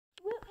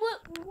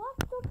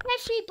What's up,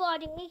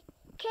 everybody?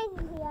 Ken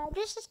here.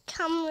 This is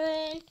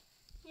Cameron.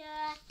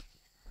 Yeah.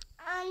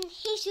 And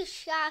he's a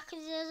shark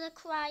and there's a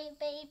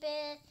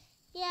crybaby.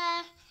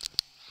 Yeah.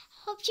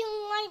 Hope you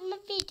like my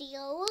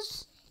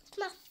videos.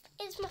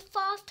 It's my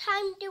first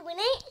time doing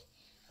it.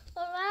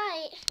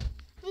 Alright.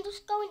 I'm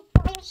just going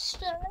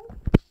downstairs.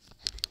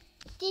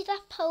 Did I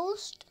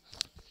post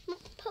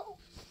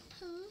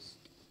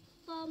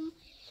from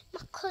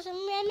my cousin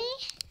Remy?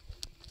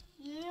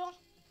 Yeah.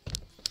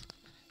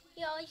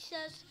 He always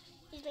says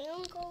he's my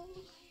uncle.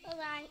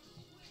 Alright.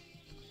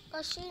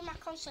 I'll show you my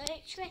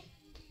conservatory.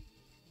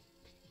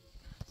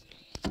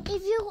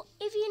 If you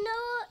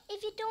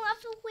don't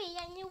have a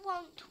Wii and you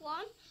want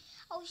one,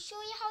 I'll show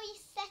you how you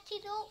set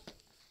it up.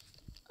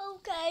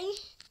 Okay.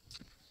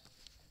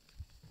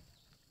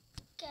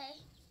 Okay.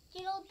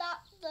 You know that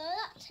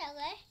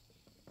telly?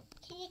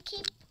 Can you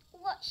keep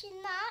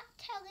watching that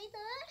telly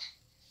there?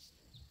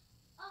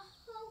 I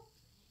hope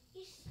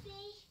you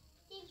see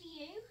the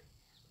view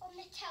on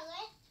the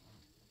telly.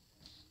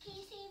 Can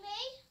you see me?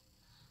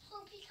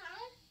 Hope you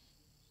can.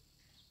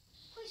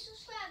 Please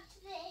subscribe to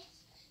this.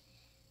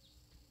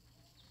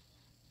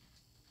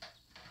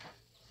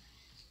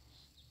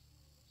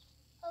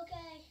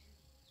 Okay.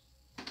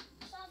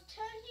 So I've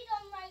turned it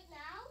on right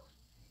now.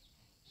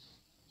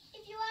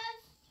 If you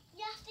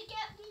have to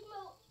get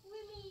remote.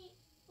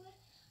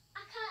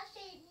 I can't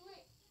say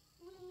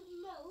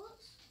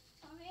remotes.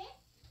 Sorry.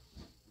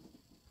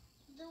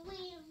 The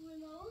Wii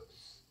remotes.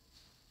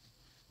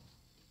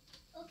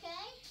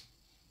 Okay.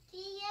 Do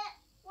you get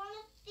one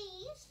of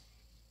these?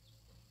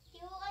 You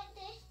go like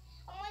this,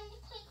 and when you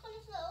click one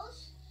of those,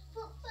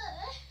 but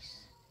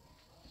first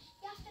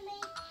you have to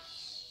make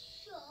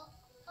sure.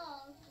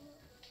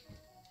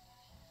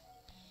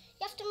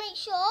 You have to make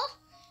sure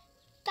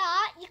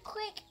that you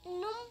click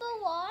number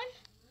 1.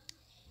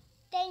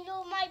 Then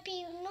you might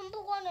be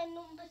number 1 and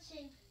number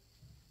 2.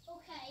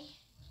 Okay.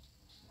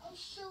 I'll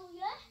show you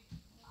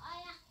what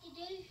I have to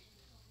do.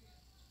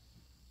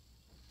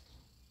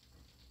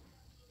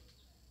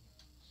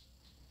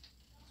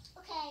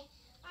 Okay,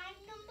 I'm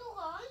number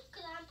 1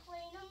 because I'm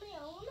playing on my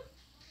own.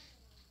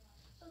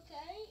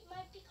 Okay, it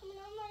might be coming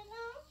on right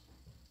now.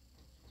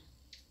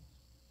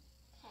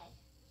 Okay,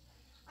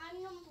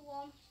 I'm number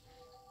 1.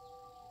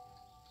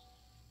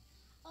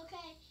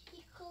 Okay,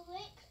 you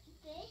click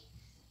this.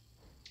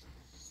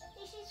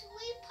 This is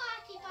Wii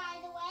Party, by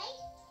the way.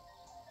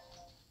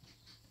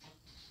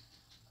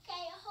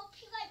 Okay, I hope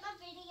you like my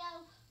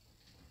video.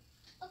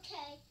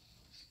 Okay,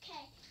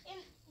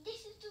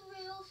 this is the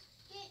rules.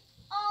 You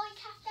always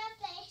have to have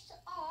this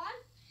on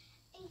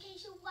in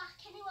case you whack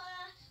an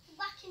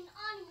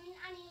ornament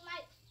and it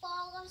might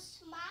fall and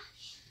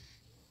smash.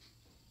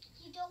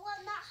 You don't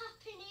want that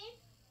happening.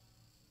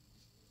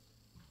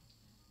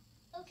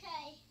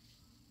 Okay.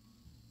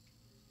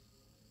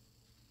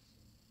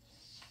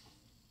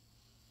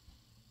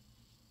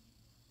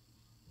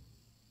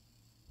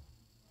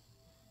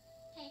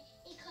 Okay,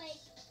 you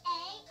click A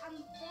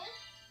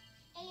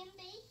and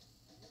B.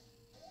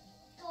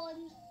 Go on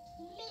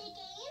mini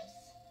games.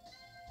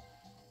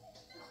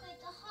 You click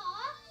the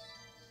heart.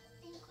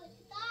 And you click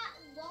that,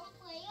 1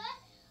 player.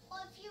 Or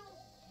if you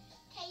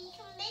can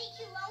make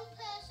your own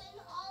person.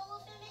 All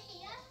of them are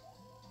here.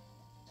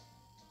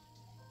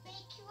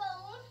 Make your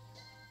own.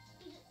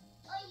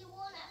 Or you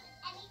won't have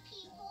any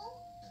people.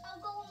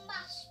 I'll go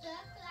master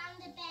because I'm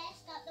the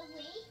best at the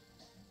Wii.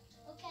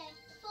 Okay,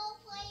 4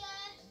 player.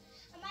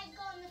 I might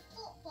go on the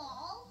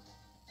football.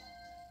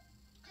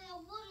 Because I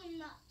won in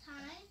that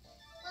time.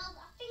 Well,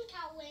 I think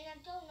I'll win. I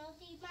don't know.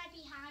 These might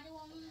be harder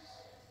ones.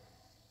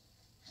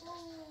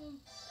 Boom.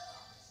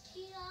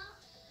 See that?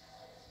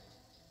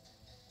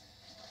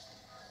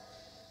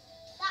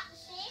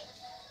 That's it.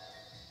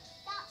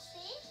 That's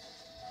it.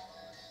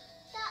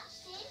 That's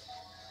it.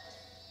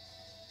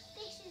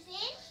 This is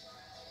it.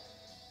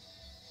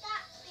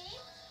 That's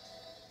it.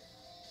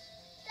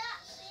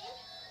 That's it.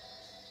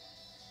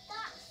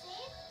 That's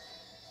it.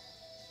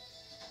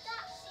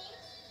 That's it.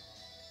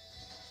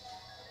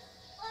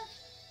 Look,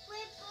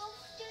 we're both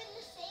doing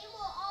the same.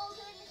 We're all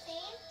doing the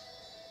same.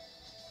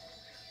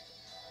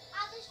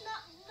 I just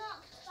not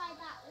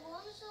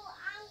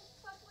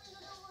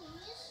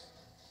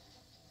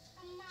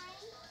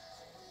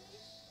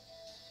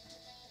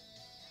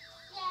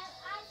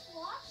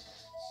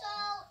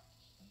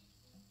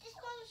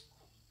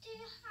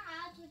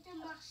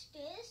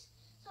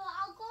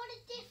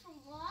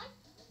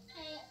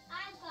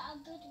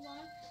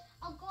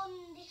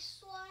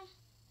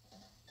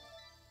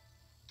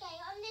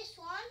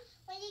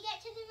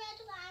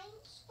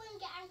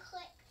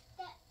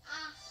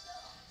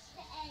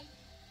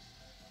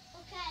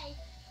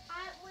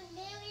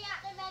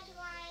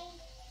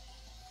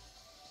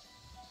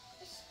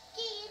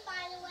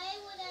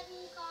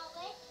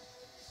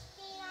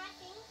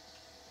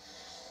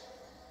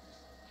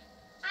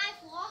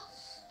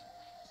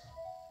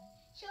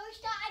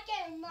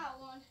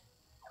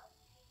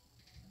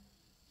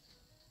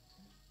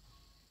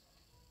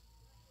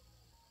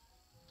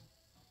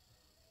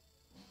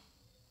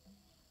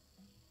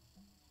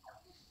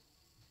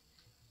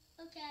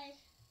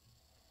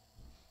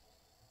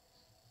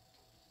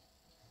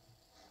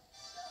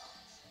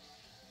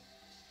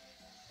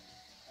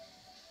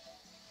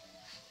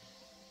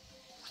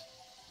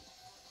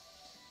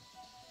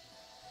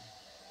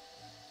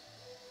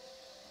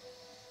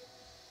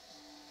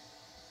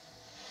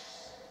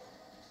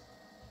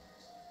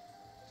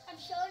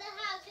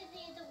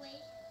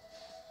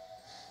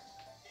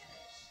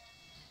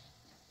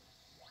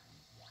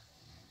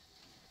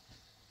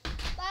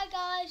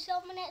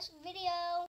yourself in my next video.